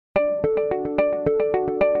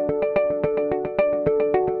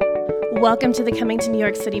Welcome to the Coming to New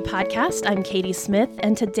York City podcast. I'm Katie Smith,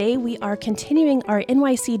 and today we are continuing our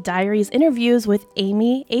NYC Diaries interviews with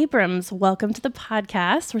Amy Abrams. Welcome to the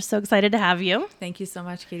podcast. We're so excited to have you. Thank you so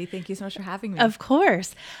much, Katie. Thank you so much for having me. Of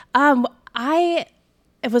course. I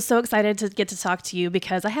was so excited to get to talk to you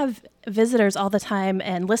because I have visitors all the time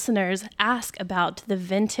and listeners ask about the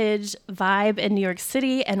vintage vibe in New York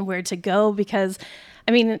City and where to go because,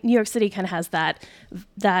 I mean, New York City kind of has that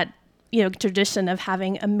tradition of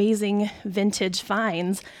having amazing vintage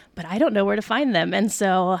finds, but I don't know where to find them. And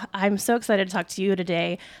so I'm so excited to talk to you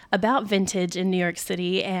today about vintage in New York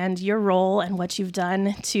City and your role and what you've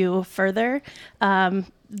done to further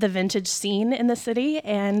the vintage scene in the city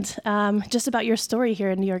and just about your story here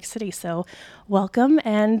in New York City. So welcome.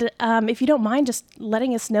 And if you don't mind just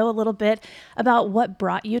letting us know a little bit about what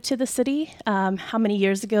brought you to the city, how many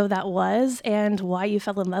years ago that was, and why you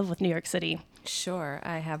fell in love with New York City. Sure.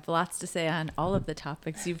 I have lots to say on all of the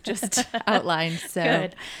topics you've just outlined. So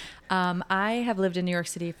Good. I have lived in New York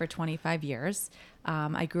City for 25 years.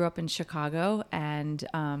 I grew up in Chicago, and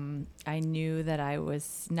I knew that I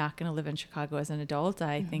was not going to live in Chicago as an adult.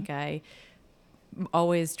 I think I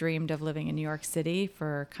always dreamed of living in New York City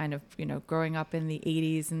for kind of, growing up in the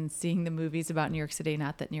 80s and seeing the movies about New York City.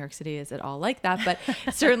 Not that New York City is at all like that, but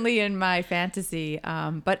certainly in my fantasy.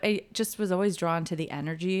 But I just was always drawn to the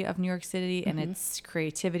energy of New York City and its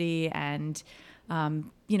creativity and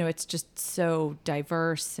it's just so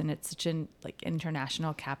diverse and it's such an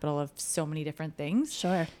international capital of so many different things.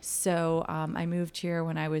 Sure. So I moved here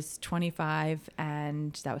when I was 25,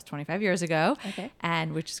 and that was 25 years ago. Okay.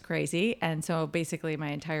 And which is crazy. And so basically my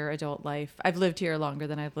entire adult life, I've lived here longer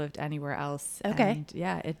than I've lived anywhere else. Okay. And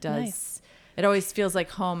yeah, it does. Nice. It always feels like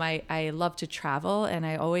home. I love to travel, and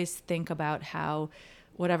I always think about how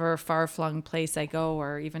whatever far-flung place I go,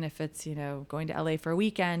 or even if it's, going to LA for a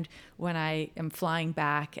weekend, when I am flying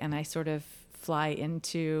back and I sort of fly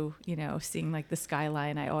into, seeing the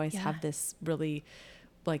skyline, I always have this really,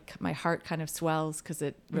 my heart kind of swells because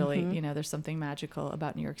it really, there's something magical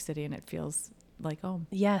about New York City and it feels like home.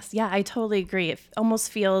 Yes. Yeah, I totally agree. It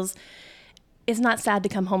almost feels... It's not sad to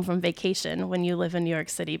come home from vacation when you live in New York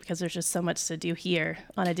City because there's just so much to do here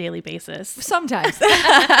on a daily basis. Sometimes.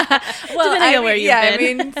 Depending on where you've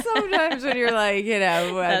been. Sometimes when you're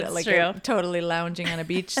That's true. Totally lounging on a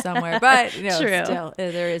beach somewhere, but True. Still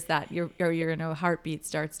there is that your heartbeat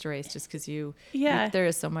starts to race just because there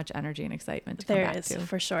is so much energy and excitement to come back to. There is,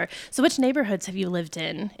 for sure. So which neighborhoods have you lived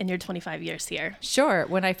in your 25 years here? Sure.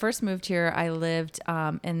 When I first moved here, I lived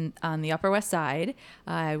on the Upper West Side.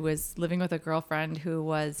 I was living with a girlfriend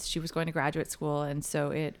she was going to graduate school, and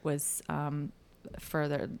so it was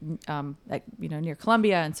further near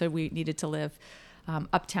Columbia, and so we needed to live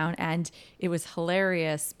uptown. And it was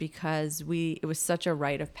hilarious because it was such a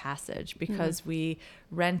rite of passage because we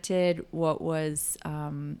rented what was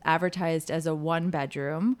advertised as a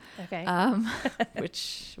 1-bedroom, Okay.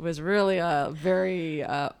 which was really a very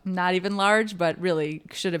not even large, but really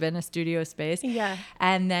should have been a studio space. Yeah.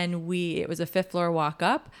 And then it was a 5th floor walk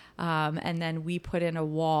up, and then we put in a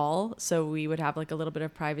wall so we would have a little bit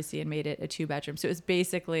of privacy and made it a 2-bedroom. So it was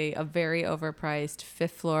basically a very overpriced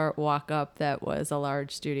 5th floor walk up that was a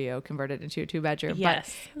large studio converted into a 2-bedroom.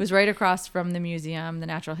 Yes. But it was right across from the museum, the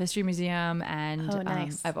Natural History Museum, and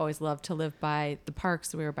nice. I've always loved to live by the park.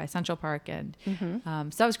 So we were by Central Park, and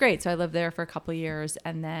so that was great. So I lived there for a couple of years,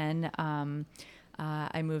 and then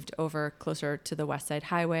I moved over closer to the West Side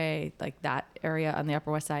Highway, that area on the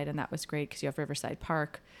Upper West Side, and that was great because you have Riverside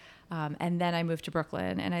Park. And then I moved to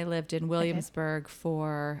Brooklyn, and I lived in Williamsburg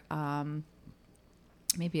for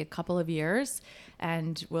maybe a couple of years,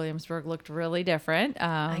 and Williamsburg looked really different.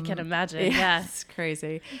 I can imagine. Yeah. It's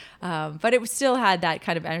crazy. But it still had that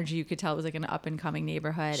kind of energy. You could tell it was an up and coming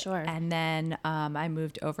neighborhood. Sure. And then I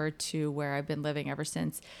moved over to where I've been living ever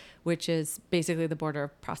since, which is basically the border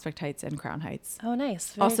of Prospect Heights and Crown Heights. Oh,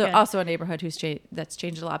 nice. Very good. Also a neighborhood that's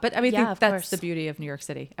changed a lot. But I think of that's course. the beauty of New York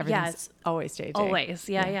City. Everything's always changing. Always.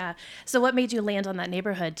 Yeah. So what made you land on that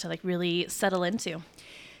neighborhood to really settle into?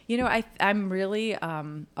 I'm really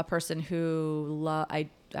a person who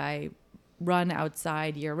I run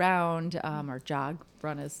outside year round, or jog.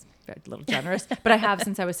 Run is a little generous, but I have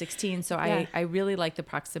since I was 16. So I really like the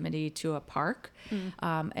proximity to a park.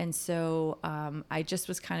 And so I just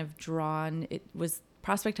was kind of drawn. It was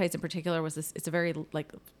Prospect Heights in particular it's a very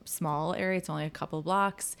small area. It's only a couple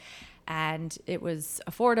blocks. And it was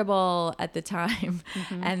affordable at the time.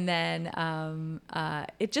 And then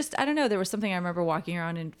it just, I don't know, there was something I remember walking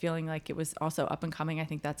around and feeling like it was also up and coming. I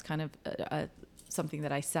think that's kind of something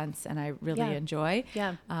that I sense and I really enjoy.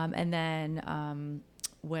 Yeah. And then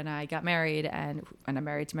when I got married and when I'm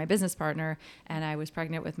married to my business partner and I was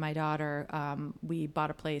pregnant with my daughter, we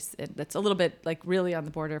bought a place that's a little bit like really on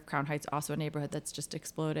the border of Crown Heights, also a neighborhood that's just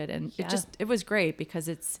exploded. And it was great because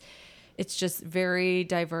it's just very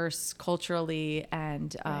diverse culturally,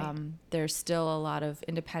 and there's still a lot of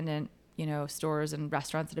independent, stores and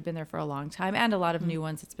restaurants that have been there for a long time, and a lot of new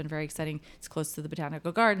ones. It's been very exciting. It's close to the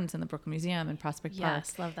Botanical Gardens and the Brooklyn Museum and Prospect Park.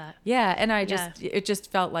 Yes, love that. Yeah, and it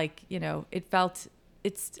just felt like,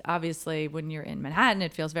 it's obviously when you're in Manhattan,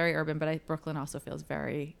 it feels very urban, but Brooklyn also feels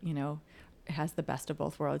very, it has the best of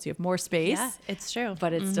both worlds. You have more space. Yeah, it's true.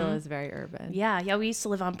 But it still is very urban. Yeah. We used to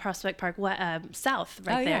live on Prospect Park south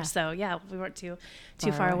there. Yeah. So we weren't too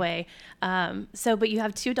far away. But you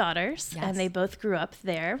have 2 daughters, and they both grew up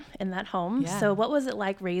there in that home. Yeah. So what was it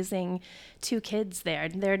like raising 2 kids there?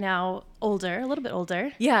 They're now older, a little bit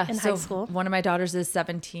older. Yeah. In high school. One of my daughters is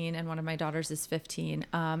 17 and one of my daughters is 15.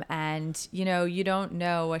 And you don't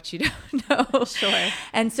know what you don't know. Sure.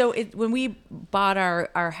 And so when we bought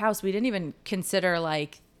our house, we didn't even consider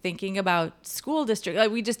like thinking about school district. Like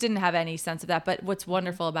we just didn't have any sense of that. But what's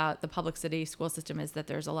wonderful about the public city school system is that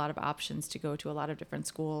there's a lot of options to go to a lot of different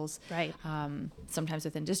schools. Right. Sometimes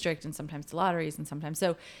within district and sometimes the lotteries and sometimes.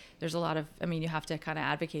 So there's a lot of, you have to kind of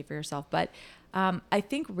advocate for yourself. But I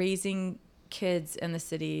think raising kids in the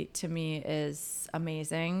city to me is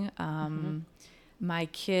amazing. My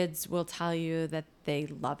kids will tell you that they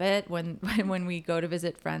love it. When we go to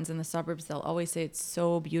visit friends in the suburbs, they'll always say it's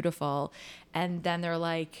so beautiful. And then they're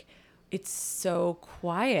like, it's so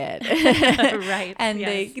quiet. Right. And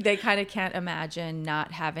they kind of can't imagine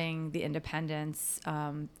not having the independence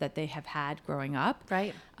that they have had growing up.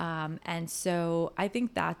 Right. And so I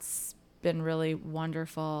think that's been really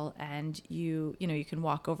wonderful. And you can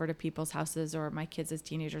walk over to people's houses, or my kids as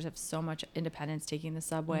teenagers have so much independence taking the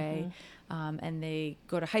subway. And they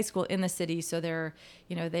go to high school in the city. So they're,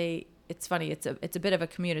 it's funny. It's a bit of a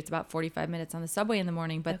commute. It's about 45 minutes on the subway in the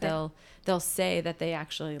morning, but they'll say that they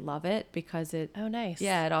actually love it because it. Oh, nice.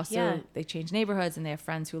 Yeah. It also, they change neighborhoods and they have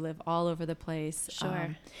friends who live all over the place.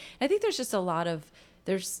 Sure. I think there's just a lot of,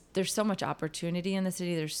 there's so much opportunity in the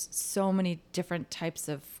city. There's so many different types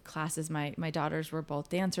of classes. My daughters were both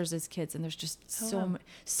dancers as kids, and there's just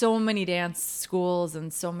so many dance schools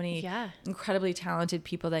and so many incredibly talented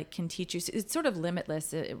people that can teach you. So it's sort of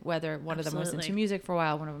limitless, whether one of them was into music for a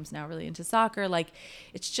while, one of them's now really into soccer. Like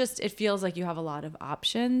it feels like you have a lot of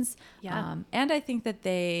options. Yeah. And I think that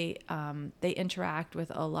they interact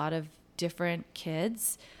with a lot of different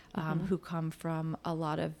kids who come from a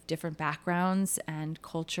lot of different backgrounds and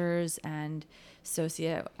cultures and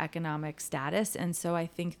socioeconomic status. And so I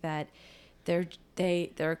think that they're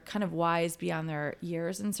kind of wise beyond their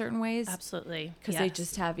years in certain ways. Absolutely. Because they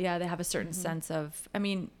just have, they have a certain sense of,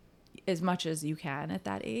 as much as you can at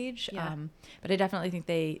that age. Yeah. But I definitely think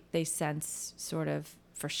they sense sort of,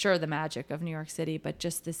 for sure, the magic of New York City, but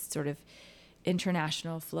just this sort of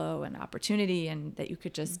international flow and opportunity, and that you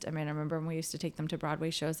could just, I remember when we used to take them to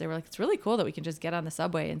Broadway shows, they were like, it's really cool that we can just get on the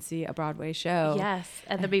subway and see a Broadway show. Yes.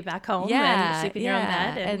 And then be back home and sleep in your own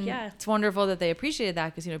bed. And it's wonderful that they appreciated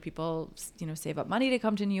that because, people, save up money to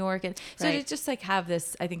come to New York. And so to just like have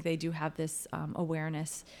this, I think they do have this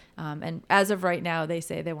awareness. And as of right now, they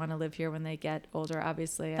say they want to live here when they get older.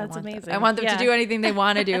 Obviously, That's amazing. I want them to do anything they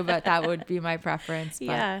want to do, but that would be my preference.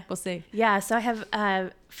 But we'll see. Yeah. So I have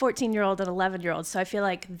a 14-year-old and 11-year-old. So I feel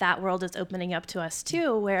like that world is opening up to us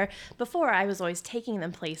too, where before I was always taking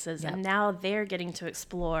them places and now they're getting to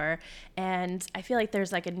explore. And I feel like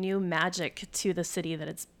there's like a new magic to the city that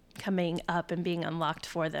it's coming up and being unlocked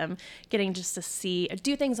for them, getting just to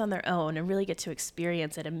do things on their own and really get to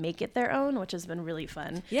experience it and make it their own, which has been really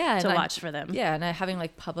fun to watch for them. Yeah. And having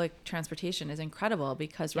like public transportation is incredible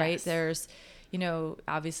because, there's,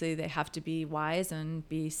 obviously they have to be wise and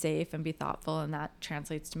be safe and be thoughtful. And that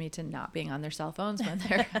translates to me to not being on their cell phones when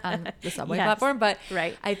they're on the subway platform. But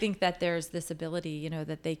I think that there's this ability,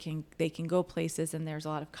 that they can go places, and there's a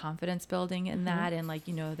lot of confidence building in that. And like,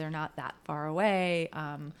 they're not that far away.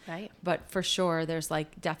 But for sure, there's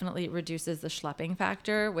like definitely it reduces the schlepping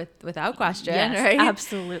factor without question. Yes, right?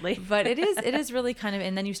 Absolutely. But it is really kind of,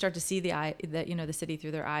 and then you start to see the city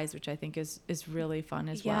through their eyes, which I think is really fun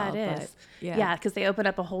as well. Yeah, it is. Yeah, because they open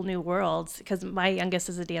up a whole new world. Because my youngest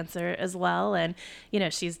is a dancer as well, and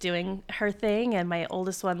she's doing her thing, and my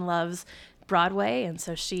oldest one loves Broadway, and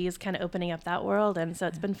so she's kind of opening up that world, and so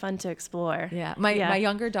it's been fun to explore. My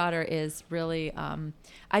younger daughter is really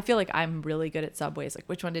I feel like I'm really good at subways, like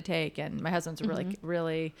which one to take, and my husband's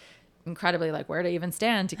really incredibly like where to even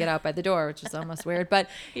stand to get out by the door, which is almost weird. But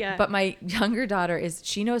Yeah. but my younger daughter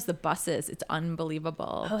she knows the buses. It's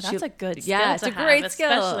unbelievable. Oh, that's a good skill Yeah, it's to a great have,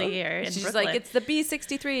 skill. especially here in She's Brooklyn. like, it's the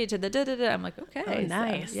B63 to the da-da-da. I'm like, okay. Oh, so,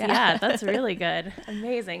 nice. yeah. Yeah, that's really good.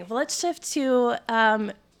 Amazing. Well, let's shift to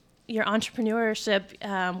your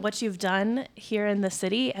entrepreneurship, what you've done here in the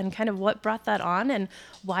city and kind of what brought that on and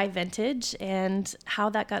why vintage and how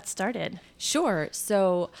that got started. Sure.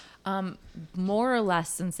 So, more or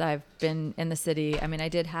less since I've been in the city, I mean, I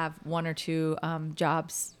did have one or two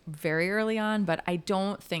jobs very early on, but I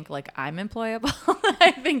don't think like I'm employable.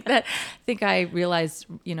 I think I realized,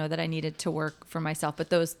 that I needed to work for myself, but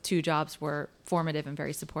those two jobs were formative and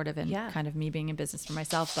very supportive in kind of me being in business for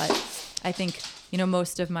myself. But I think,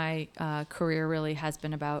 most of my career really has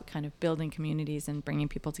been about kind of building communities and bringing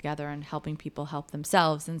people together and helping people help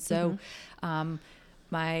themselves. And so,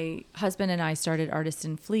 my husband and I started Artists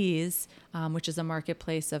and Fleas, which is a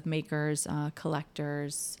marketplace of makers,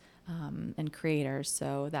 collectors, and creators.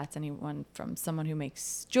 So that's anyone from someone who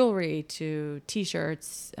makes jewelry to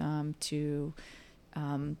T-shirts, to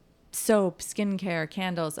soap, skincare,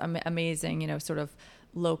 candles, amazing, sort of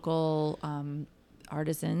local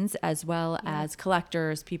artisans, as well as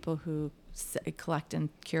collectors, people who collect and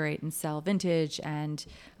curate and sell vintage and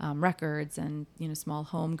records and small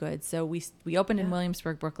home goods. So we opened in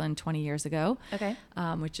Williamsburg, Brooklyn 20 years ago,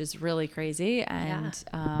 which is really crazy.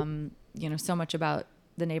 And so much about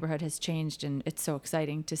the neighborhood has changed, and it's so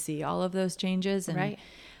exciting to see all of those changes. And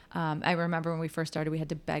I remember when we first started, we had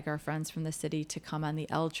to beg our friends from the city to come on the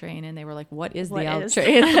L train, and they were like, "What is the L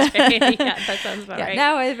train?" Yeah, that sounds about right.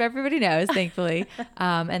 Now everybody knows, thankfully.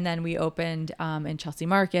 And then we opened in Chelsea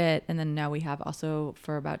Market, and then now we have also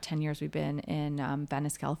for about 10 years we've been in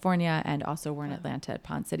Venice, California, and also we're in Atlanta at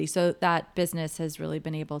Pond City. So that business has really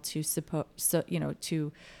been able to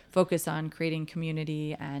to focus on creating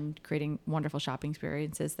community and creating wonderful shopping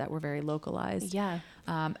experiences that were very localized. Yeah.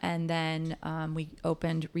 And then we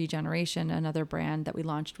opened Regeneration, another brand that we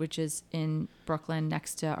launched, which is in Brooklyn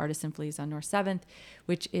next to Artists and Fleas on North 7th,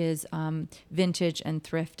 which is vintage and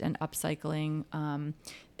thrift and upcycling.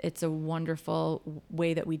 It's a wonderful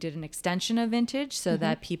way that we did an extension of vintage so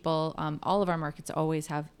that people, all of our markets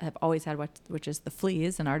have always had which is the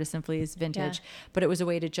Fleas and Artists and Fleas vintage, but it was a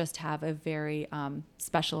way to just have a very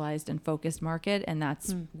specialized and focused market. And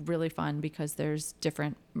that's really fun because there's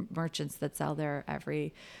different merchants that sell there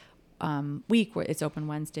every week. Where it's open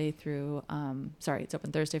it's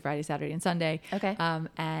open Thursday, Friday, Saturday, and Sunday. Okay.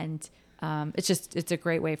 It's a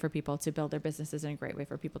great way for people to build their businesses and a great way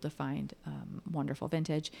for people to find wonderful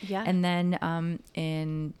vintage. Yeah. And then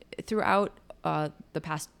throughout the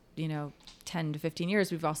past 10 to 15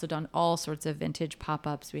 years, we've also done all sorts of vintage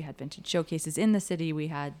pop-ups. We had vintage showcases in the city. We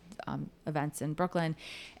had events in Brooklyn.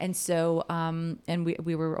 And so, and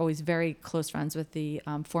we were always very close friends with the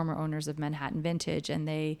former owners of Manhattan Vintage, and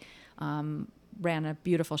they ran a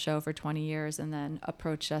beautiful show for 20 years and then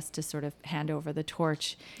approached us to sort of hand over the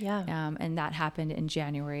torch. Yeah. And that happened in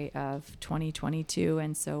January of 2022.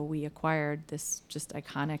 And so we acquired this just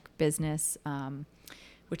iconic business,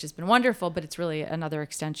 which has been wonderful, but it's really another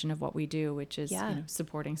extension of what we do, which is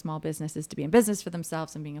supporting small businesses to be in business for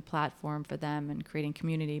themselves and being a platform for them and creating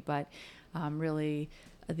community. But really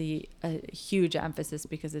a huge emphasis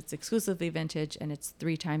because it's exclusively vintage and it's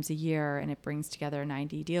 3 times a year and it brings together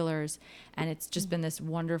 90 dealers. And it's just been this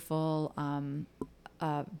wonderful,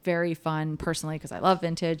 very fun personally, because I love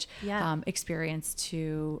vintage, experience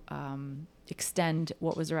to extend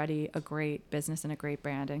what was already a great business and a great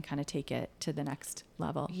brand and kind of take it to the next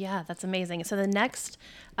level. Yeah, that's amazing. So the next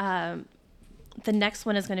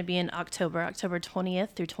one is going to be in October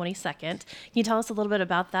 20th through 22nd. Can you tell us a little bit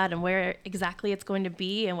about that and where exactly it's going to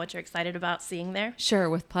be and what you're excited about seeing there? Sure,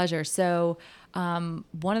 with pleasure. So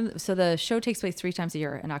the show takes place 3 times a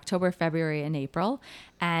year in October, February, and April.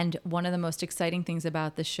 And one of the most exciting things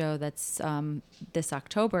about the show that's this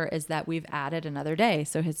October is that we've added another day.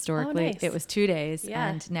 So historically it was 2 days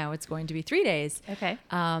and now it's going to be 3 days. Okay.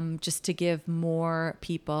 Just to give more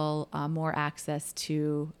people more access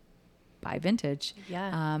to buy vintage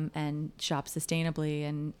and shop sustainably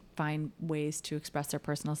and find ways to express their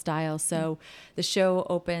personal style. So the show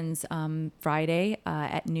opens Friday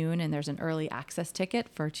at noon, and there's an early access ticket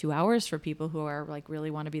for 2 hours for people who are like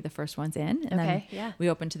really want to be the first ones in. And then we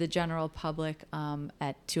open to the general public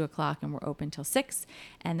at 2:00, and we're open till 6.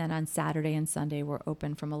 And then on Saturday and Sunday, we're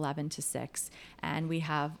open from 11 to 6. And we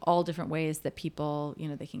have all different ways that people,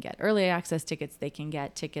 they can get early access tickets. They can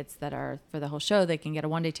get tickets that are for the whole show. They can get a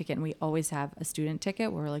one-day ticket, and we always have a student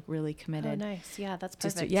ticket. We're like really committed. Oh, nice. Yeah, that's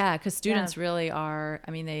perfect. Because students really are,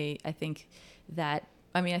 I think that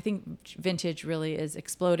I mean, I think vintage really is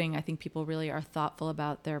exploding. I think people really are thoughtful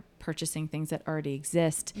about their purchasing things that already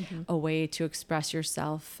exist, a way to express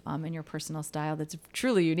yourself in your personal style that's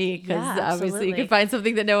truly unique, because obviously you can find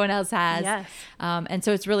something that no one else has. Yes. And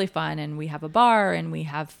so it's really fun. And we have a bar, and we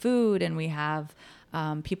have food, and we have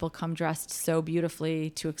people come dressed so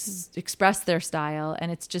beautifully to express their style, and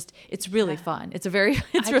it's really fun. It's I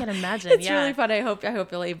can imagine. It's really fun. I hope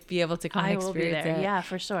you'll be able to come and experience it. Yeah,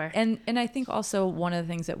 for sure. And I think also one of the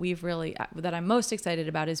things that that I'm most excited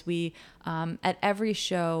about is we at every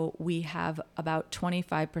show we have about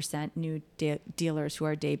 25% new dealers who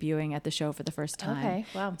are debuting at the show for the first time. Okay,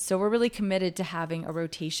 wow. So we're really committed to having a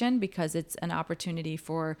rotation, because it's an opportunity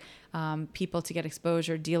for people to get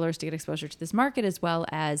exposure, dealers to get exposure to this market, as well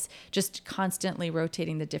as just constantly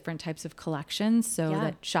rotating the different types of collections, so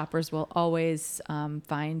that shoppers will always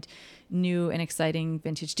find new and exciting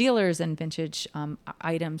vintage dealers and vintage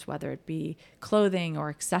items, whether it be clothing or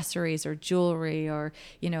accessories or jewelry, or,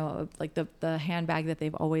 like the handbag that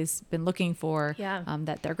they've always been looking for,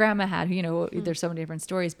 that their grandma had. There's so many different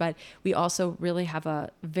stories, but we also really have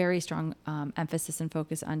a very strong emphasis and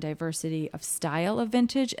focus on diversity of style of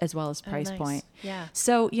vintage, as well as price point. Yeah.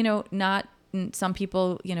 So, not some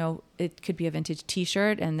people, it could be a vintage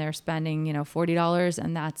t-shirt and they're spending, $40,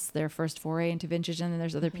 and that's their first foray into vintage. And then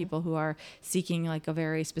there's other people who are seeking like a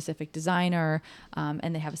very specific designer,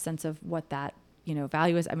 and they have a sense of what that,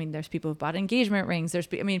 value is. I mean, there's people who've bought engagement rings.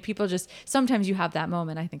 People just, sometimes you have that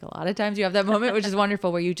moment. I think a lot of times you have that moment, which is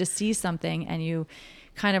wonderful, where you just see something and you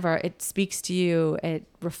kind of it speaks to you, it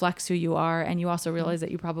reflects who you are, and you also realize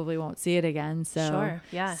that you probably won't see it again. So, sure,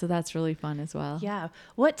 yeah. So that's really fun as well. Yeah.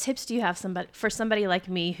 What tips do you have for somebody like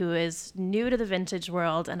me who is new to the vintage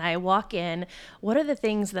world, and I walk in? What are the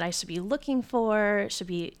things that I should be looking for? Should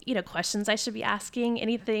be, questions I should be asking?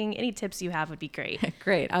 Any tips you have would be great.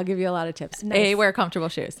 Great. I'll give you a lot of tips. Nice. A, wear comfortable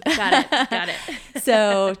shoes. Got it.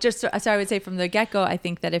 So I would say from the get-go, I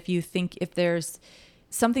think that if there's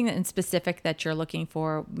something that in specific that you're looking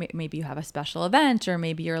for, maybe you have a special event, or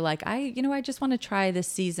maybe you're like, I just want to try this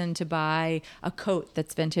season to buy a coat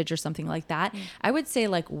that's vintage or something like that. I would say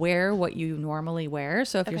like wear what you normally wear.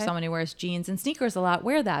 So if you're someone who wears jeans and sneakers a lot,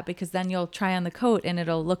 wear that, because then you'll try on the coat and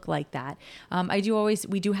it'll look like that.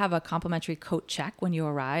 We do have a complimentary coat check when you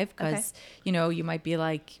arrive, because, you might be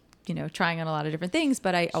like, trying on a lot of different things,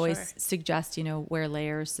 but I always suggest, wear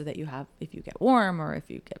layers, so that if you get warm, or if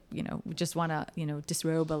you get, just want to,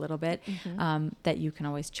 disrobe a little bit, that you can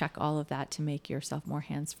always check all of that to make yourself more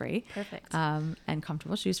hands-free. Perfect. And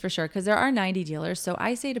comfortable shoes for sure. 'Cause there are 90 dealers. So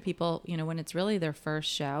I say to people, when it's really their first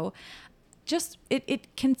show, just,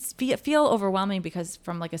 it can feel overwhelming, because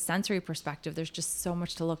from like a sensory perspective, there's just so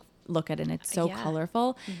much to look at, and it's so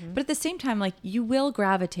colorful. But at the same time, like, you will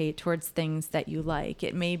gravitate towards things that you like.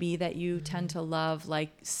 It may be that you tend to love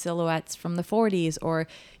like silhouettes from the 40s, or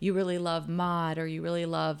you really love mod, or you really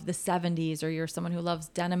love the 70s, or you're someone who loves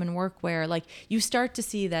denim and workwear. Like, you start to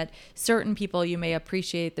see that certain people, you may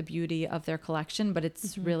appreciate the beauty of their collection, but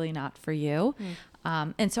it's really not for you.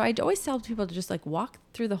 And so I'd always tell people to just like walk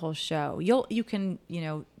through the whole show. You can,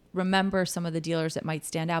 remember some of the dealers that might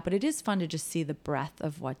stand out, but it is fun to just see the breadth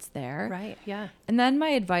of what's there. Right. Yeah. And then my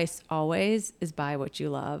advice always is buy what you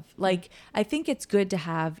love. Like, I think it's good to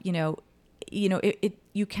have,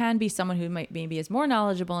 you can be someone who maybe is more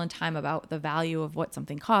knowledgeable in time about the value of what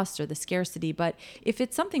something costs or the scarcity. But if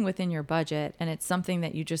it's something within your budget and it's something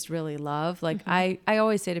that you just really love, like I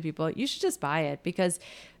always say to people, you should just buy it, because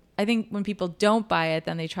I think when people don't buy it,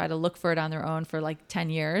 then they try to look for it on their own for like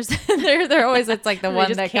 10 years. they're always, it's like the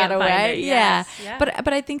one that got away. Yes. Yeah.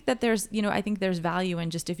 But I think that there's, I think there's value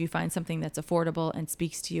in just if you find something that's affordable and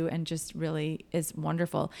speaks to you and just really is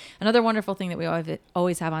wonderful. Another wonderful thing that we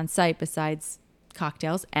always have on site, besides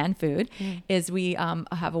cocktails and food, is we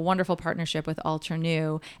have a wonderful partnership with Ultra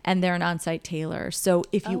New, and they're an on-site tailor. So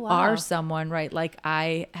if you are someone, right, like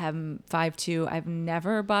I am 5'2", I've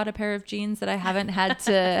never bought a pair of jeans that I haven't had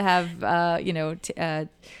to have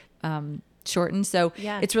shortened. So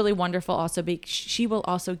it's really wonderful. Also, she will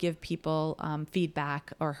also give people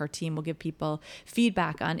feedback, or her team will give people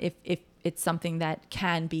feedback on if it's something that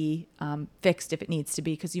can be fixed if it needs to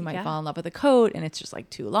be, because you might fall in love with a coat and it's just like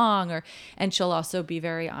too long, and she'll also be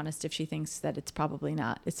very honest if she thinks that it's probably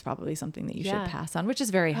not. It's probably something that you should pass on, which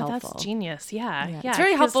is very helpful. That's genius. Yeah. It's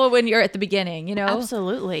very helpful when you're at the beginning,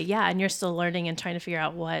 Absolutely. Yeah. And you're still learning and trying to figure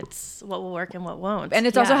out what will work and what won't. And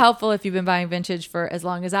it's also helpful if you've been buying vintage for as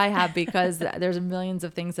long as I have, because there's millions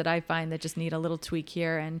of things that I find that just need a little tweak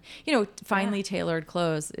here, and, finely tailored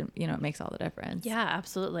clothes, it makes all the difference. Yeah,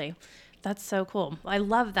 absolutely. That's so cool. I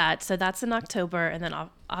love that. So that's in October, and then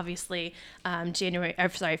obviously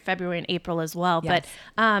February and April as well. Yes.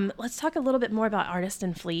 But let's talk a little bit more about Artists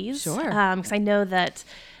and Fleas. Sure. Because I know that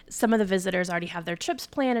some of the visitors already have their trips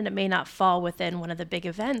planned and it may not fall within one of the big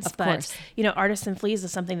events. Of but, course. Artists and Fleas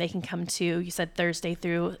is something they can come to, you said Thursday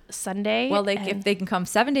through Sunday. Well, if they can come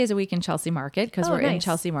 7 days a week in Chelsea Market, because we're in nice.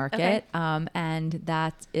 Chelsea Market. Okay. And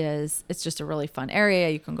it's just a really fun area.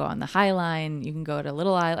 You can go on the High Line. You can go to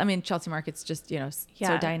Little Isle. I mean, Chelsea Market's just,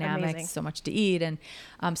 so dynamic, amazing. so much to eat. And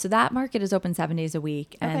so that market is open 7 days a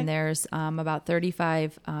week. Okay. And there's about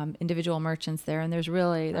 35 individual merchants there. And there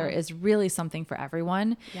is really something for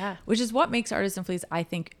everyone. Yeah. Which is what makes Artists and Fleas, I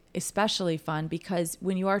think, especially fun, because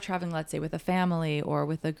when you are traveling, let's say with a family or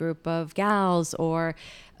with a group of gals or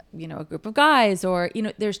a group of guys, or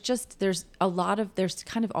there's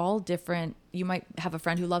kind of all different. You might have a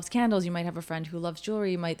friend who loves candles, you might have a friend who loves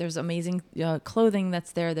jewelry, there's amazing clothing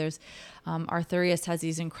that's there. There's Arthurius has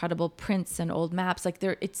these incredible prints and old maps.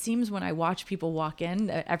 It seems when I watch people walk in,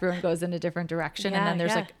 everyone goes in a different direction, and then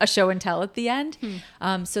there's like a show and tell at the end.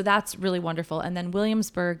 So that's really wonderful. And then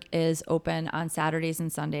Williamsburg is open on Saturdays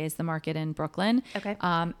and Sundays, the market in Brooklyn. Okay.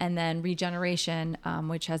 And then Regeneration,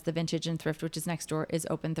 which has the Vintage and Thrift, which is next door, is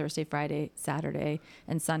open Thursday, Friday, Saturday,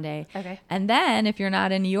 and Sunday. Okay. And then if you're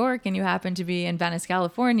not in New York and you happen to be in Venice,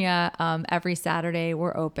 California, every Saturday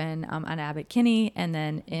we're open on Abbot Kinney, and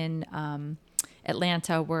then in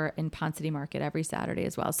Atlanta we're in Ponce City Market every Saturday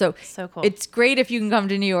as well. So cool. It's great if you can come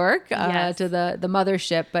to New York Yes. to the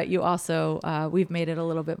mothership, but you also we've made it a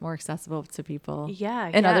little bit more accessible to people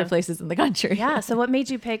in other places in the country. Yeah. So what made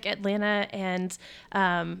you pick Atlanta and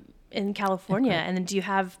in California? Okay. And then do you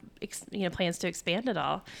have plans to expand at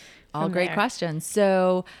all? All great questions.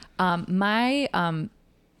 So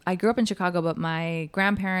I grew up in Chicago, but my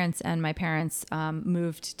grandparents and my parents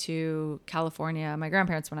moved to California. My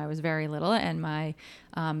grandparents when I was very little, and my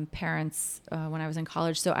parents when I was in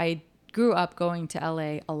college. So I grew up going to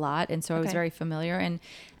LA a lot, and so I was very familiar. And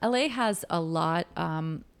LA has a lot.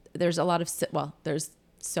 There's a lot of there's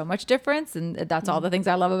so much difference, and that's all the things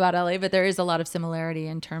I love about LA. But there is a lot of similarity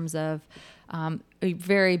in terms of a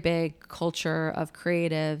very big culture of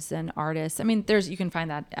creatives and artists. I mean, you can find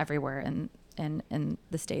that everywhere in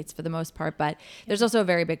the States for the most part, but there's also a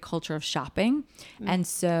very big culture of shopping. And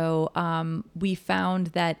so we found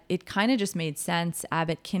that it kind of just made sense.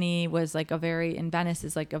 Abbot Kinney was in Venice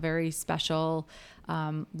is like a very special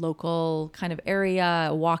local kind of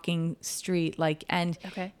area, walking street, and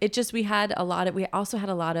it just, we also had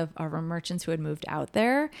a lot of our merchants who had moved out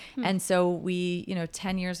there. And so we,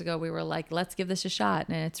 10 years ago, we were like, let's give this a shot.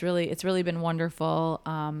 And it's really been wonderful.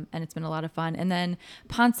 And it's been a lot of fun. And then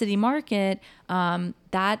Ponce City Market,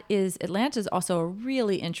 Atlanta's also a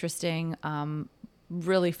really interesting,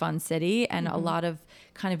 really fun city, and a lot of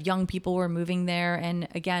kind of young people were moving there. And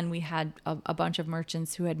again, we had a bunch of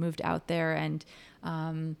merchants who had moved out there, and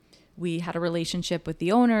we had a relationship with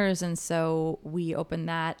the owners, and so we opened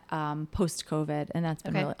that post-COVID, and that's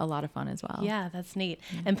been really a lot of fun as well. Yeah, that's neat.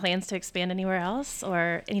 And plans to expand anywhere else,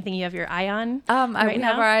 or anything you have your eye on? We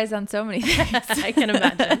have our eyes on so many things. I can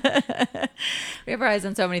imagine. We have our eyes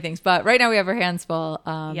on so many things, but right now we have our hands full.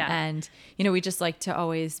 And we just like to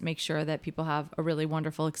always make sure that people have a really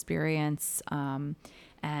wonderful experience.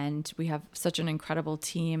 And we have such an incredible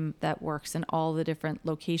team that works in all the different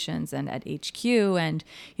locations and at HQ. And,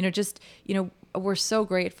 we're so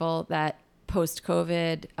grateful that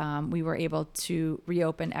post-COVID, we were able to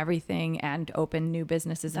reopen everything and open new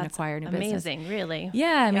businesses and acquire new business. Amazing, really.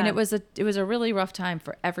 Yeah, I mean, it was a really rough time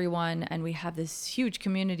for everyone, and we have this huge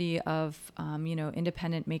community of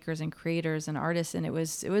independent makers and creators and artists, and it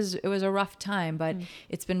was a rough time, but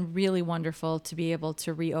it's been really wonderful to be able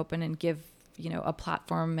to reopen and give a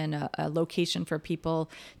platform and a location for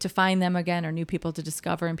people to find them again, or new people to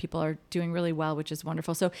discover, and people are doing really well, which is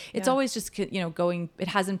wonderful. So it's always just, it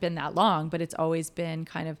hasn't been that long, but it's always been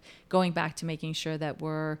kind of going back to making sure that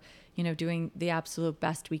we're, doing the absolute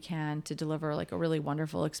best we can to deliver a really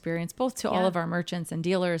wonderful experience, both to all of our merchants and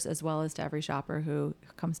dealers, as well as to every shopper who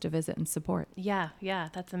comes to visit and support. Yeah,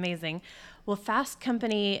 that's amazing. Well, Fast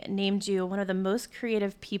Company named you one of the most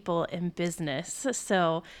creative people in business,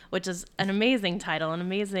 which is an amazing title, an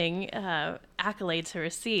amazing accolade to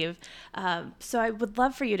receive. So I would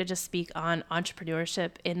love for you to just speak on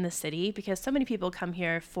entrepreneurship in the city, because so many people come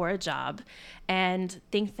here for a job and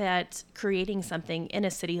think that creating something in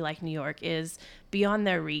a city like New York is beyond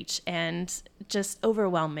their reach and just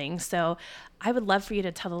overwhelming. So I would love for you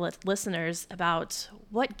to tell the listeners about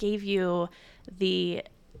what gave you the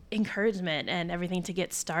encouragement and everything to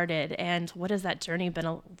get started. And what has that journey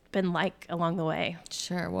been like along the way?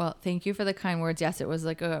 Sure. Well, thank you for the kind words. Yes, it was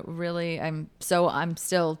like a really, I'm still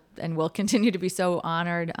and will continue to be so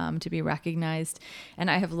honored to be recognized.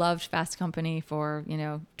 And I have loved Fast Company for,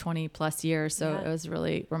 20 plus years. So it was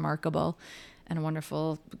really remarkable and a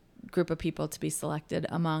wonderful group of people to be selected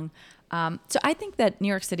among. So I think that New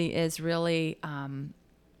York City is really,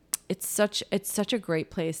 it's such a great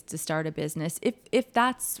place to start a business if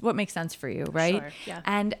that's what makes sense for you, right? Sure, yeah.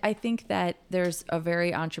 And I think that there's a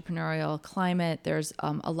very entrepreneurial climate. There's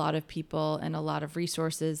a lot of people and a lot of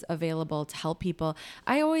resources available to help people.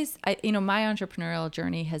 My entrepreneurial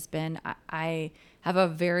journey has been, I have a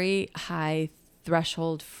very high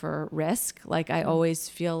threshold for risk. Like I always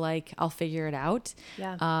feel like I'll figure it out.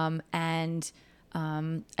 Yeah.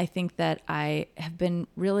 I think that I have been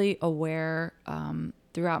really aware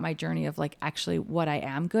throughout my journey of like actually what I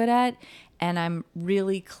am good at. And I'm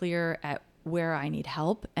really clear at where I need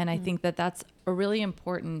help. And I think that that's a really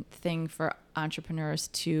important thing for entrepreneurs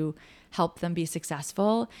to help them be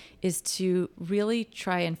successful, is to really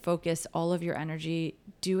try and focus all of your energy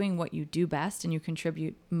doing what you do best and you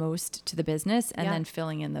contribute most to the business, and then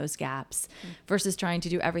filling in those gaps versus trying to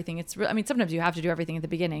do everything. It's sometimes you have to do everything at the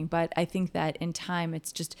beginning, but I think that in time,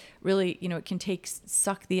 it's just really, it can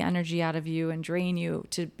suck the energy out of you and drain you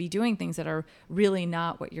to be doing things that are really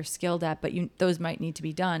not what you're skilled at, but those might need to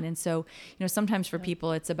be done. And so, sometimes for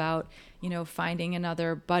people, it's about, finding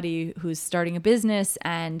another buddy who's starting a business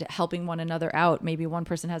and helping one another out. Maybe one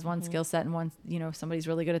person has one skill set and one, somebody's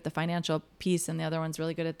really good at the financial piece and the other one's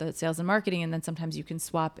really good at the sales and marketing. And then sometimes you can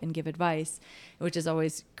swap and give advice, which is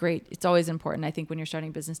always great. It's always important, I think, when you're starting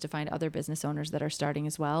a business to find other business owners that are starting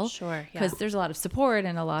as well. Sure. Because there's a lot of support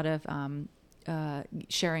and a lot of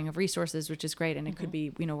sharing of resources, which is great. And it could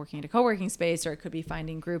be, working at a co-working space, or it could be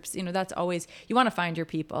finding groups. That's always, you want to find your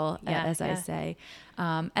people, I say.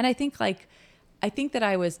 And I think that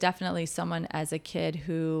I was definitely someone as a kid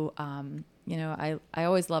who, I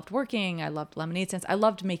always loved working. I loved lemonade stands. I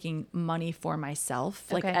loved making money for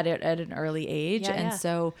myself, like at an early age.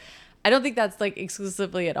 So I don't think that's like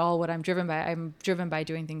exclusively at all what I'm driven by. I'm driven by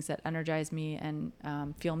doing things that energize me and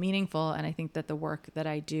feel meaningful. And I think that the work that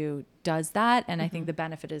I do does that. And I think the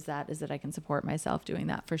benefit is that I can support myself doing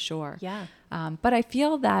that for sure. Yeah. But I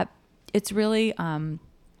feel that it's really,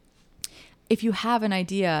 if you have an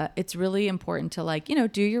idea, it's really important to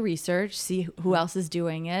do your research, see who else is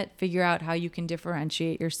doing it, figure out how you can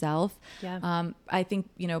differentiate yourself. Yeah. I think,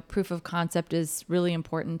 proof of concept is really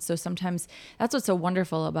important. So sometimes that's what's so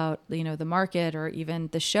wonderful about, the market or even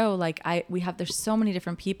the show. There's so many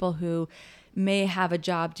different people who may have a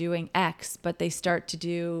job doing X, but they start to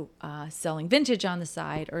do selling vintage on the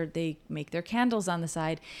side, or they make their candles on the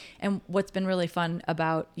side. And what's been really fun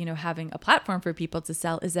about, having a platform for people to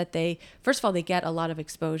sell is that first of all, they get a lot of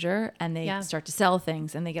exposure and they start to sell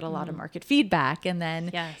things and they get a lot of market feedback. And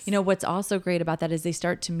then, what's also great about that is they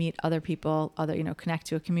start to meet other people, connect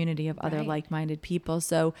to a community of other like-minded people.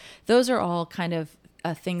 So those are all kind of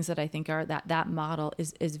things that I think are that model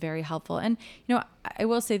is very helpful. And, I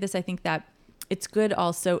will say this, I think that it's good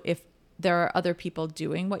also if there are other people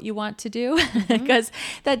doing what you want to do, because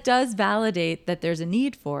that does validate that there's a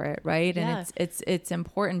need for it, right? And it's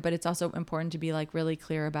important, but it's also important to be really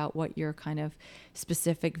clear about what your kind of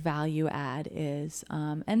specific value add is.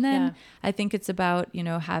 And then I think it's about,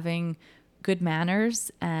 having good manners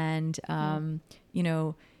and,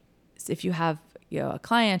 if you have a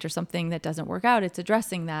client or something that doesn't work out, it's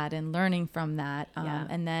addressing that and learning from that.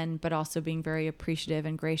 And then, but also being very appreciative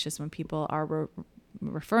and gracious when people are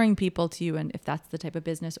referring people to you. And if that's the type of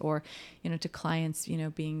business, or, to clients,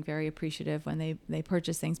 being very appreciative when they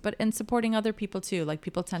purchase things, and supporting other people too. Like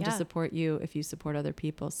people tend to support you if you support other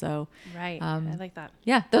people. So, I like that.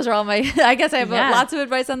 Yeah. Those are all I guess I have lots of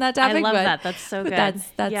advice on that topic. I love that. That's so good.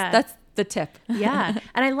 That's the tip. Yeah.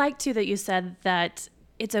 And I like too that you said that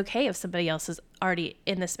it's okay if somebody else is already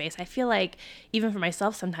in the space. I feel like even for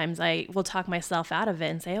myself, sometimes I will talk myself out of it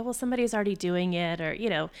and say, oh, well, somebody's already doing it, or,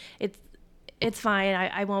 it's fine.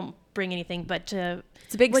 I won't bring anything, but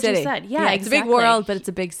it's a big what city. You said. It's a big world, but it's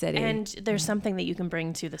a big city. And there's something that you can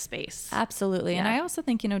bring to the space. Absolutely. And I also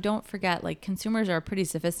think, don't forget, consumers are pretty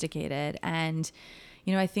sophisticated. And,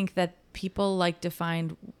 I think that people like to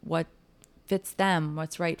find what fits them,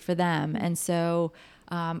 what's right for them. And so,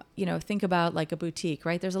 think about a boutique,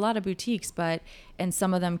 right? There's a lot of boutiques, and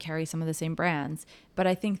some of them carry some of the same brands. But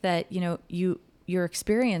I think that, your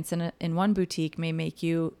experience in one boutique may make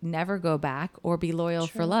you never go back or be loyal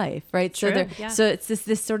for life, right? True. So it's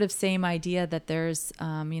this sort of same idea that there's,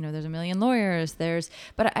 there's a million lawyers,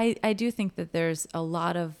 but I do think that there's a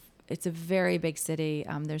lot of it's a very big city.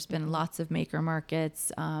 There's been lots of maker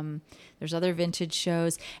markets. There's other vintage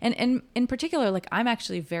shows. And in particular, like I'm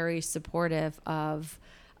actually very supportive of,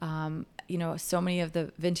 so many of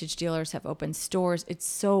the vintage dealers have opened stores. It's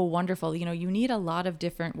so wonderful. You need a lot of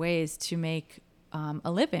different ways to make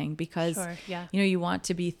a living because, Sure, yeah. you want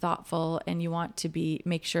to be thoughtful and you want to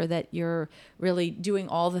make sure that you're really doing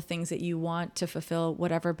all the things that you want to fulfill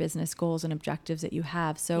whatever business goals and objectives that you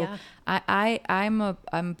have. So Yeah.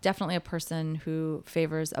 I'm definitely a person who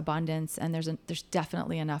favors abundance, and there's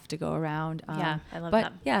definitely enough to go around. Yeah, I love but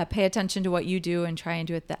that. yeah, pay attention to what you do and try and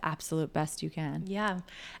do it the absolute best you can. Yeah.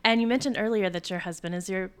 And you mentioned earlier that your husband is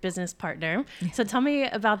your business partner. So tell me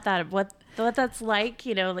about that. What that's like,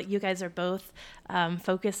 like you guys are both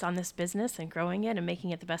focused on this business and growing it and making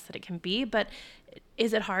it the best that it can be. But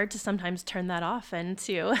is it hard to sometimes turn that off and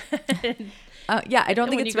to? Yeah, I don't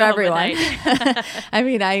think it's for everyone. I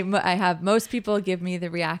mean, I have most people give me the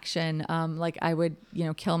reaction like I would,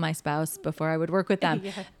 kill my spouse before I would work with them.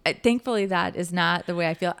 Yeah. Thankfully, that is not the way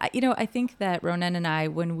I feel. I think that Ronan and I,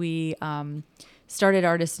 when we started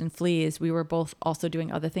Artists and Fleas, we were both also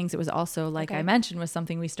doing other things. It was also, like I mentioned, was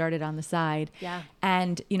something we started on the side. Yeah.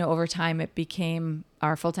 And, over time it became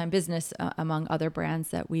our full-time business among other brands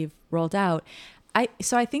that we've rolled out.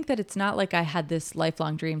 So I think that it's not like I had this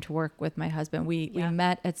lifelong dream to work with my husband. We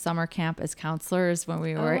met at summer camp as counselors when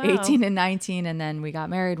we were 18 and 19, and then we got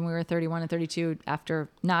married when we were 31 and 32 after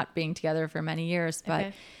not being together for many years.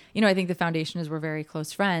 But, I think the foundation is we're very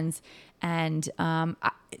close friends. And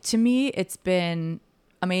to me, it's been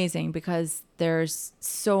amazing because there's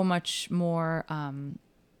so much more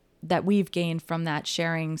that we've gained from that,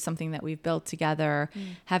 sharing something that we've built together,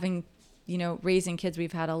 having, raising kids.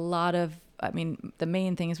 We've had a lot of, the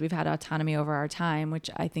main thing is we've had autonomy over our time, which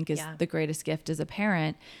I think is the greatest gift as a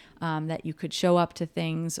parent, that you could show up to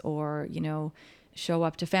things or, show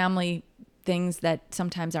up to family things that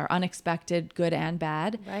sometimes are unexpected, good and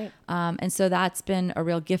bad. Right. And so that's been a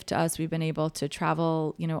real gift to us. We've been able to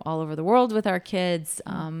travel, all over the world with our kids,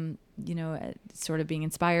 sort of being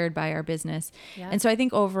inspired by our business. Yeah. And so I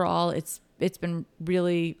think overall it's been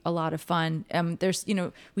really a lot of fun. There's,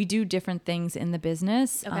 we do different things in the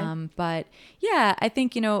business. But yeah, I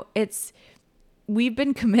think, we've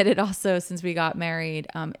been committed also since we got married,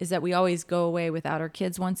 is that we always go away without our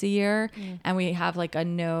kids once a year. And we have like a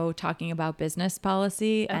no talking about business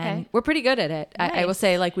policy, and we're pretty good at it. Nice. I will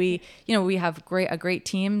say, like we have a great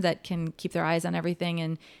team that can keep their eyes on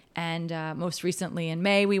everything. And most recently in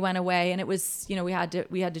May we went away, and it was, we had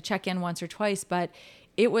to check in once or twice, but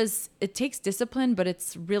it takes discipline, but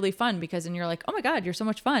it's really fun because then you're like, oh my God, you're so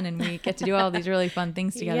much fun. And we get to do all these really fun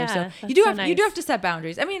things together. So you do have to set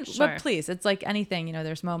boundaries. I mean, sure. But please, it's like anything,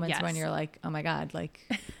 there's moments when you're like, oh my God, like,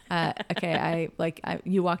 okay,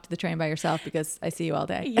 you walk to the train by yourself because I see you all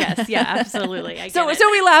day. Yes. Yeah, absolutely. So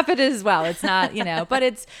we laugh at it as well. It's not,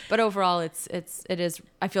 but overall it is,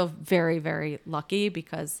 I feel very, very lucky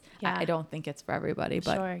because I don't think it's for everybody,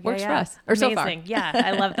 but works for us or so far. Yeah.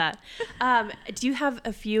 I love that. Do you have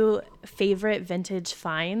a few favorite vintage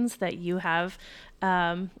finds that you have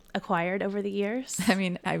acquired over the years? I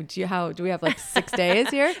mean, do we have like 6 days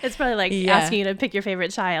here? It's probably like asking you to pick your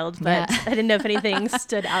favorite child, but I didn't know if anything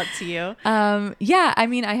stood out to you. I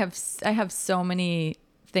mean, I have so many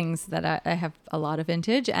things that I have a lot of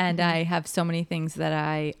vintage, and I have so many things that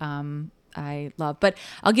I love. But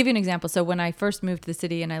I'll give you an example. So when I first moved to the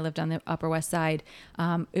city and I lived on the Upper West Side,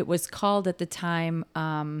 it was called at the time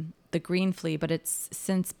the Green Flea, but it's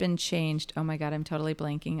since been changed. Oh my God, I'm totally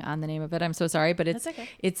blanking on the name of it. I'm so sorry, but it's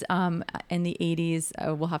in the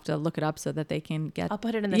 80s. We'll have to look it up so that they can get. I'll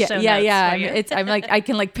put it in the show notes. Yeah. I'm like, I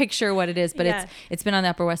can like picture what it is, but it's been on the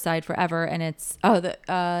Upper West Side forever, and it's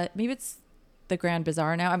maybe it's the Grand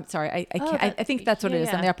Bazaar now. I'm sorry. I think that's what it is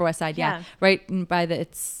on the Upper West Side. Yeah. Right by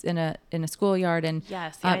it's in a schoolyard, and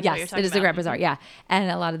yes, it is the Grand Bazaar. Yeah. And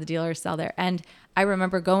a lot of the dealers sell there. And I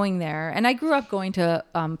remember going there, and I grew up going to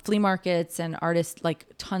flea markets and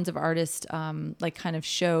tons of artist like kind of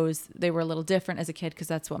shows. They were a little different as a kid because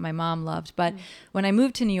that's what my mom loved. But when I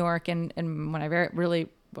moved to New York, and when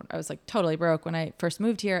I was like totally broke when I first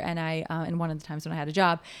moved here, and and one of the times when I had a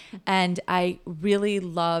job, and I really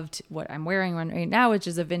loved what I'm wearing right now, which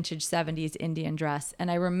is a vintage 70s Indian dress.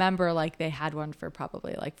 And I remember like they had one for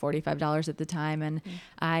probably like $45 at the time, and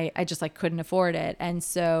I just like couldn't afford it. And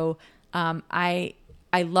so I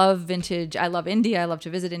love vintage. I love India. I love to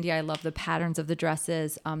visit India. I love the patterns of the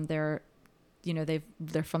dresses. They're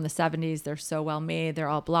from the 70s. They're so well made. They're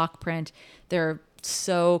all block print. They're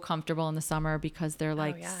so comfortable in the summer because they're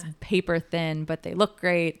like yeah. paper thin, but they look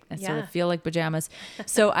great and sort Yeah. of feel like pajamas.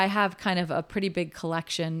 So I have kind of a pretty big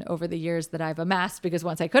collection over the years that I've amassed because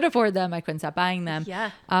once I could afford them, I couldn't stop buying them.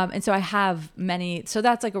 Yeah. And so I have many. So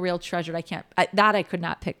that's like a real treasure. I could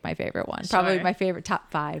not pick my favorite one. Probably Sure. my favorite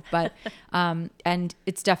top 5. But and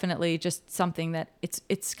it's definitely just something that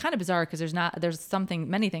it's kind of bizarre because there's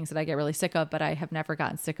many things that I get really sick of, but I have never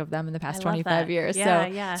gotten sick of them in the past I love 25 that. year. Yeah,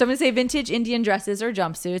 so, yeah. so I'm going to say vintage Indian dresses or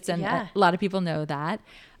jumpsuits. And Yeah. a lot of people know that.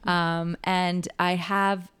 And I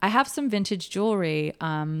have some vintage jewelry,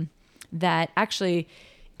 that actually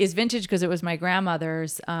is vintage because it was my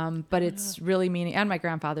grandmother's, but it's really and my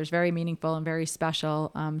grandfather's, very meaningful and very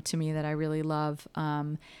special, to me, that I really love.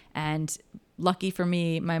 And lucky for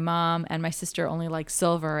me, my mom and my sister only like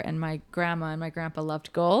silver, and my grandma and my grandpa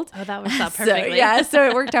loved gold. Oh, that works out perfectly. So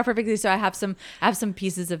it worked out perfectly. So I have some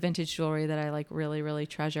pieces of vintage jewelry that I like really, really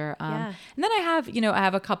treasure. Yeah. And then I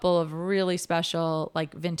have a couple of really special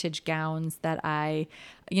like vintage gowns that I,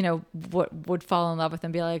 would fall in love with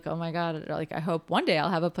and be like, oh my God, like I hope one day I'll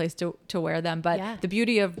have a place to wear them. But Yeah. the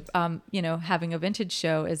beauty of, having a vintage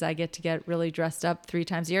show is I get to get really dressed up 3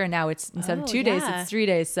 times a year. And now it's instead of 2 days, yeah. it's 3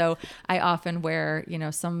 days. So I often wear,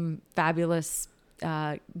 some fabulous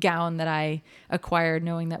gown that I acquired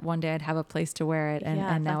knowing that one day I'd have a place to wear it. And,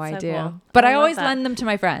 Yeah, and now that's I so do. cool. But I I love always that. lend them to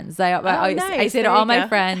my friends. I nice. say to There all you my go.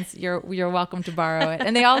 friends, you're welcome to borrow it.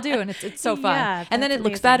 And they all do. And it's so fun. Yeah, and then it that's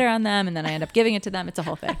looks amazing. better on them. And then I end up giving it to them. It's a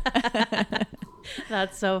whole thing.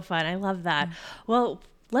 That's so fun. I love that. Well,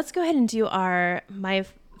 let's go ahead and do my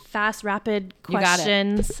fast, rapid You got it.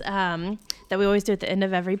 questions that we always do at the end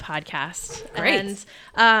of every podcast. Great.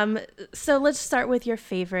 And so let's start with your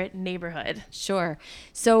favorite neighborhood. Sure.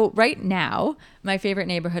 So right now, my favorite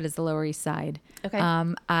neighborhood is the Lower East Side.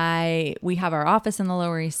 Okay. We have our office in the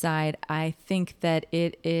Lower East Side. I think that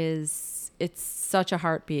it's such a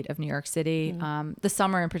heartbeat of New York City. The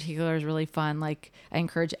summer in particular is really fun. Like I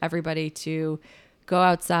encourage everybody to go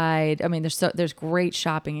outside. I mean, there's great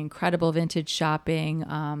shopping, incredible vintage shopping,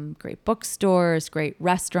 great bookstores, great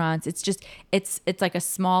restaurants. It's like a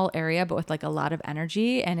small area, but with like a lot of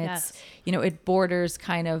energy. And it's, Yes. It borders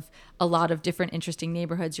kind of a lot of different interesting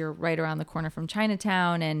neighborhoods. You're right around the corner from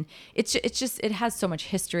Chinatown. And it has so much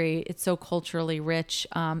history. It's so culturally rich.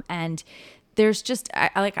 And there's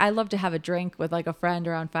I love to have a drink with like a friend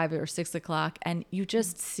around 5 or 6 o'clock, and you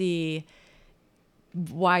just see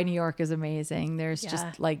why New York is amazing. There's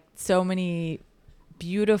just like so many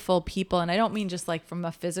beautiful people, and I don't mean just like from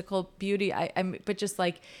a physical beauty, but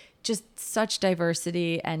just such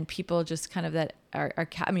diversity, and people just kind of that are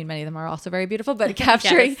I mean, many of them are also very beautiful, but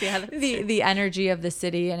capturing the energy of the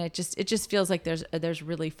city, and it just feels like there's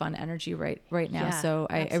really fun energy right now. Yeah, so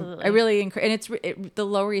I absolutely. really encourage, and the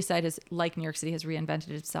Lower East Side is like New York City has reinvented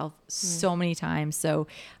itself so many times. So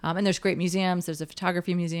and there's great museums. There's a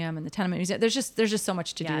photography museum and the tenement museum. There's just so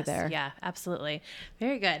much to do there. Yeah, absolutely.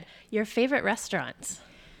 Very good. Your favorite restaurants?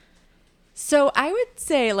 So I would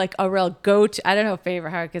say like a real go-to, I don't know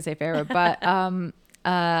favorite, how I could say favorite, but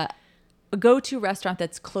a go-to restaurant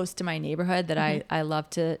that's close to my neighborhood that I love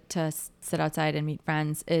to sit outside and meet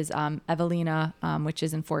friends is Evelina, which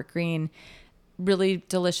is in Fort Greene. Really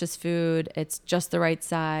delicious food. It's just the right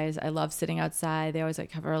size. I love sitting outside. They always like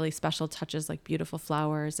have really special touches, like beautiful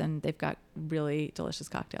flowers, and they've got really delicious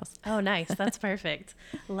cocktails. Oh, nice. That's perfect.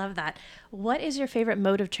 Love that. What is your favorite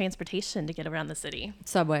mode of transportation to get around the city?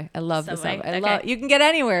 Subway. I love the Subway. subway. Okay. You can get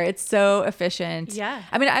anywhere. It's so efficient. Yeah.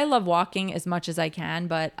 I mean, I love walking as much as I can,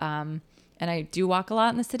 but and I do walk a lot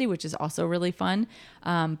in the city, which is also really fun.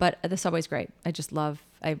 But the subway's great. I just love.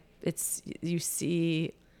 You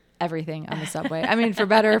see everything on the subway. I mean, for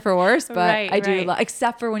better or for worse, but Right, I do right. love,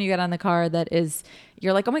 except for when you get on the car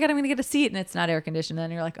you're like, oh my God, I'm going to get a seat, and it's not air conditioned.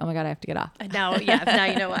 Then you're like, oh my God, I have to get off. Now you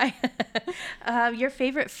know why. Your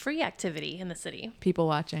favorite free activity in the city? People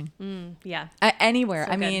watching. Yeah. Anywhere.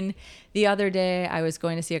 So I good. mean, the other day I was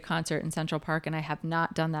going to see a concert in Central Park, and I have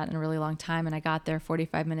not done that in a really long time. And I got there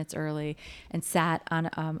 45 minutes early and sat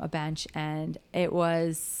on a bench, and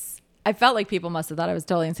I felt like people must have thought I was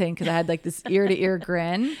totally insane because I had like this ear to ear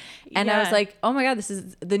grin. And I was Yeah. like, oh my God,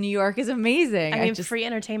 the New York is amazing. I mean, free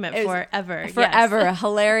entertainment it was forever. Forever. Yes.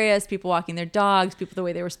 Hilarious. People walking their dogs, people, the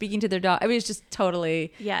way they were speaking to their dog. I mean, it's just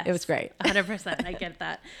totally, Yes. it was great. 100%. I get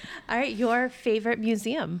that. All right. Your favorite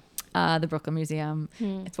museum? The Brooklyn Museum.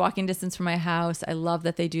 It's walking distance from my house. I love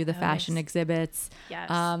that they do the fashion nice. exhibits. Yes.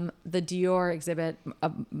 The Dior exhibit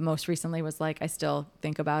most recently was like, I still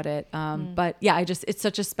think about it. But yeah, it's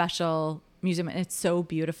such a special museum, and it's so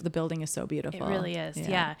beautiful. The building is so beautiful. It really is.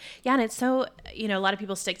 Yeah. And it's so, a lot of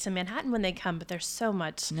people stick to Manhattan when they come, but there's so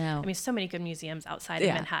much, so many good museums outside of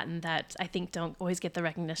Manhattan that I think don't always get the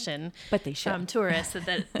recognition but they should. From tourists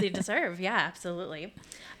that they deserve. Yeah, absolutely.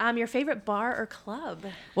 Your favorite bar or club?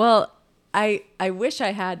 Well, I wish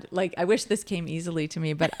I had, I wish this came easily to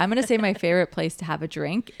me, but I'm going to say my favorite place to have a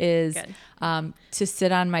drink is to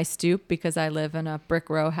sit on my stoop, because I live in a brick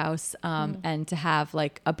row house, and to have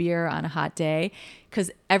a beer on a hot day, because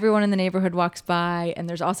everyone in the neighborhood walks by, and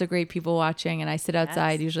there's also great people watching, and I sit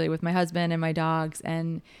outside usually with my husband and my dogs,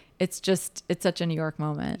 and it's such a New York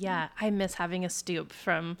moment. Yeah, I miss having a stoop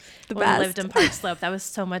from when we lived in Park Slope. That was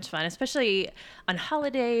so much fun, especially on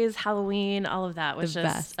holidays, Halloween, all of that was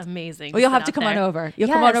just amazing. Well, you'll have to come on over. You'll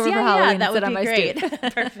come on over for Halloween. That would be great.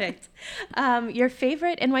 Perfect. Your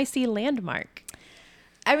favorite NYC landmark?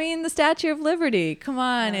 I mean, the Statue of Liberty. Come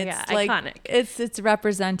on. It's iconic. It's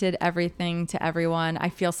represented everything to everyone. I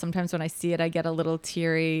feel sometimes when I see it, I get a little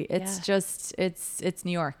teary. It's just, it's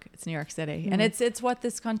New York. It's New York City. And it's what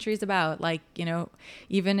this country is about.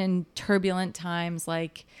 Even in turbulent times,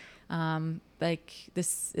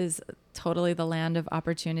 this is totally the land of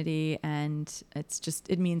opportunity. And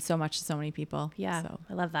it means so much to so many people. Yeah. So.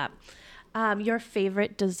 I love that. Your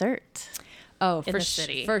favorite dessert? Oh, for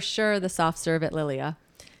sure. The soft serve at Lilia.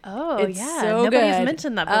 Oh, it's so Nobody's good.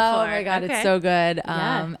 mentioned that before. Oh my God, it's so good.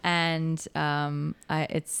 I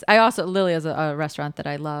also, Lilia is a restaurant that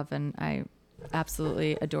I love, and I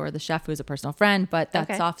absolutely adore the chef, who's a personal friend, but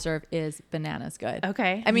that soft serve is bananas good.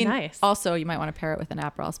 Okay. I mean, nice. Also you might want to pair it with an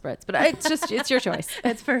Aperol Spritz, but it's your choice.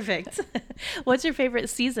 It's perfect. What's your favorite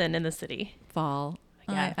season in the city? Fall.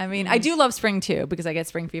 Yeah. I do love spring too, because I get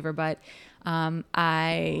spring fever, but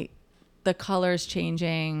the colors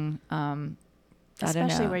changing,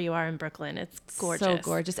 especially where you are in Brooklyn, it's gorgeous. So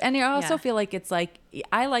gorgeous. And I also feel like it's I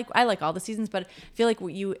like all the seasons, but I feel like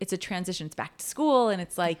it's a transition. It's back to school, and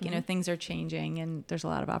it's things are changing, and there's a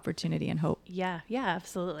lot of opportunity and hope. Yeah,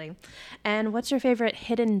 absolutely. And what's your favorite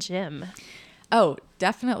hidden gem? Oh,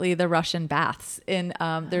 definitely the Russian baths.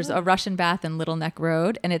 There's a Russian bath in Little Neck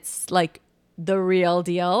Road, and it's the real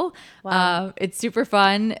deal. Wow. It's super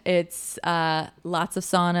fun. It's lots of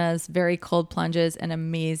saunas, very cold plunges, and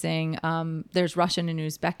amazing. There's Russian and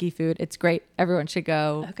Uzbeki food. It's great. Everyone should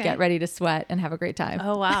go get ready to sweat and have a great time.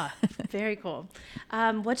 Oh, wow. Very cool.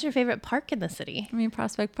 What's your favorite park in the city?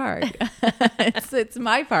 Prospect Park. it's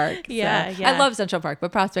my park. Yeah. I love Central Park,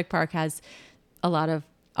 but Prospect Park has a lot of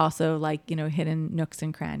also hidden nooks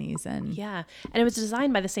and crannies. And it was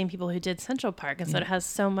designed by the same people who did Central Park, and so it has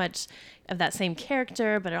so much of that same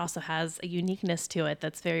character, but it also has a uniqueness to it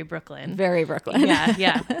that's very Brooklyn. Very Brooklyn.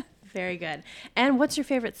 Yeah. Very good. And what's your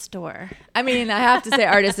favorite store? I have to say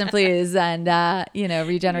Artisan Please and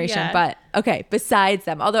Regeneration, but okay, besides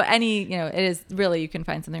them, although it is really, you can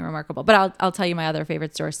find something remarkable, but I'll tell you my other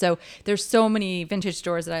favorite stores. So there's so many vintage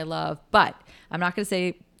stores that I love, but I'm not going to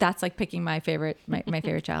say that's picking my favorite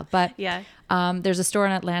child, but there's a store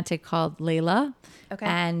in Atlantic called Layla. Okay.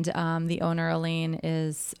 And the owner, Elaine,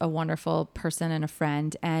 is a wonderful person and a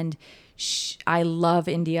friend. And I love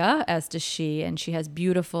India, as does she. And she has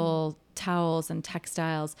beautiful towels and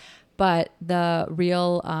textiles. But the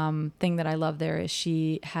real thing that I love there is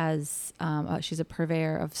she has, she's a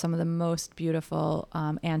purveyor of some of the most beautiful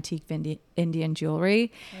antique Indian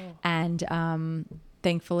jewelry. Oh. And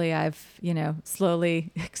thankfully, I've,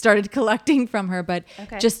 slowly started collecting from her, but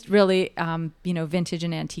just really, vintage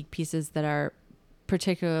and antique pieces that are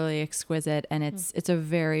particularly exquisite. And it's a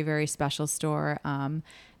very, very special store.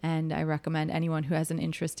 And I recommend anyone who has an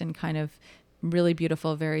interest in kind of really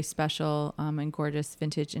beautiful, very special and gorgeous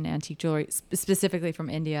vintage and antique jewelry, specifically from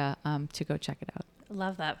India, to go check it out.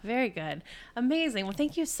 Love that. Very good. Amazing. Well,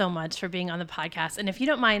 thank you so much for being on the podcast. And if you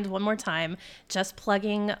don't mind, one more time, just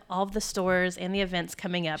plugging all of the stores and the events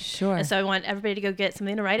coming up. Sure. And so I want everybody to go get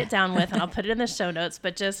something to write it down with, and I'll put it in the show notes.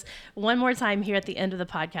 But just one more time here at the end of the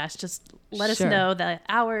podcast, just let us know the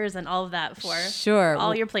hours and all of that for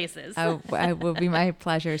all your places. I will be my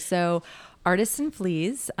pleasure. So Artisan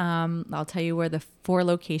Fleas, I'll tell you where the 4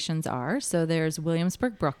 locations are. So there's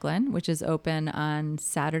Williamsburg, Brooklyn, which is open on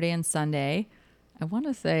Saturday and Sunday. I want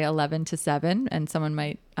to say 11 to 7, and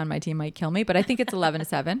someone on my team might kill me, but I think it's 11 to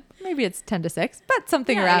 7. Maybe it's 10 to 6, but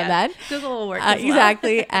something around that. Google will work as well.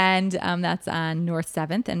 Exactly. And that's on North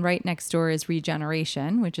 7th. And right next door is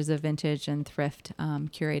Regeneration, which is a vintage and thrift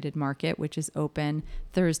curated market, which is open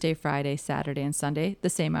Thursday, Friday, Saturday, and Sunday, the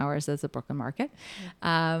same hours as the Brooklyn Market.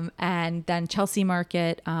 And then Chelsea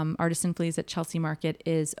Market, Artisan Fleas at Chelsea Market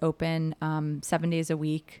is open 7 days a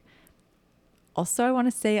week. Also, I want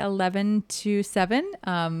to say 11 to 7.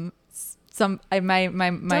 my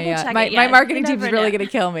Double-check it, my yeah. marketing You team's never really know. going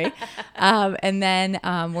to kill me. And then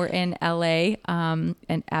we're in LA,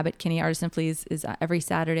 and Abbott Kinney Artisan Fleas is every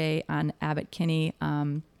Saturday on Abbott Kinney,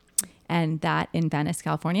 and that in Venice,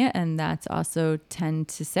 California, and that's also 10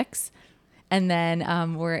 to 6. And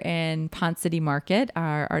then we're in Pont City Market,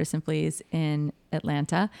 our Artisan Fleas in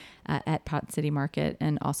Atlanta at Pont City Market,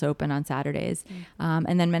 and also open on Saturdays.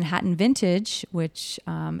 And then Manhattan Vintage, which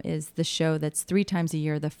is the show that's 3 times a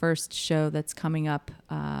year. The first show that's coming up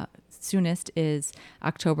soonest is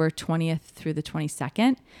October 20th through the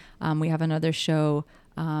 22nd. We have another show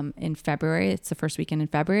in February. It's the first weekend in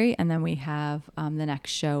February. And then we have the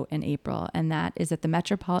next show in April. And that is at the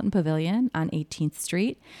Metropolitan Pavilion on 18th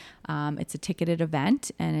Street. It's a ticketed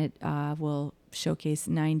event, and it will showcase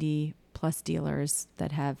 90 plus dealers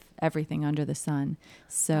that have everything under the sun.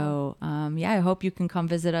 So I hope you can come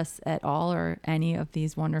visit us at all or any of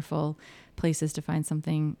these wonderful places to find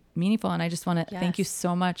something meaningful. And I just want to thank you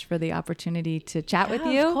so much for the opportunity to chat with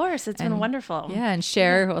you. Of course, it's been wonderful. Yeah, and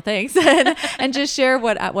share. Well, thanks, and just share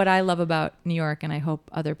what I love about New York. And I hope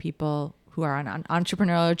other people who are on an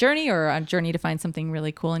entrepreneurial journey or on a journey to find something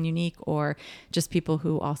really cool and unique, or just people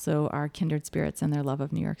who also are kindred spirits in their love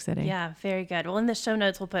of New York City. Yeah, very good. Well, in the show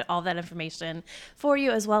notes, we'll put all that information for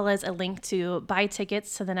you, as well as a link to buy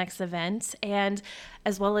tickets to the next event, and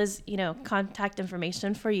as well as, contact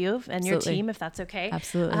information for you and your team, if that's okay.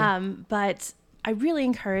 Absolutely. But I really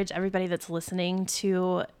encourage everybody that's listening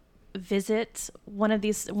to visit one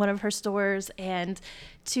of her stores and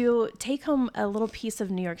to take home a little piece of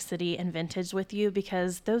New York City and vintage with you,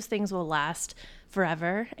 because those things will last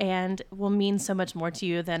forever and will mean so much more to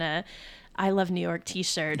you than a I love New York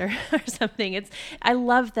t-shirt or something. I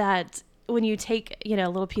love that when you take, a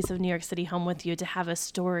little piece of New York City home with you, to have a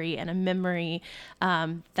story and a memory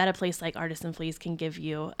that a place like Artisan Fleas can give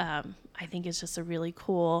you. I think it's just a really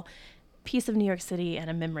cool piece of New York City and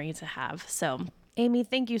a memory to have. So Amy,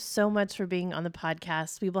 thank you so much for being on the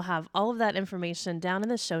podcast. We will have all of that information down in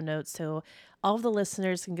the show notes, so all of the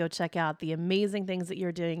listeners can go check out the amazing things that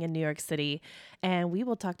you're doing in New York City. And we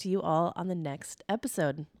will talk to you all on the next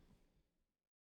episode.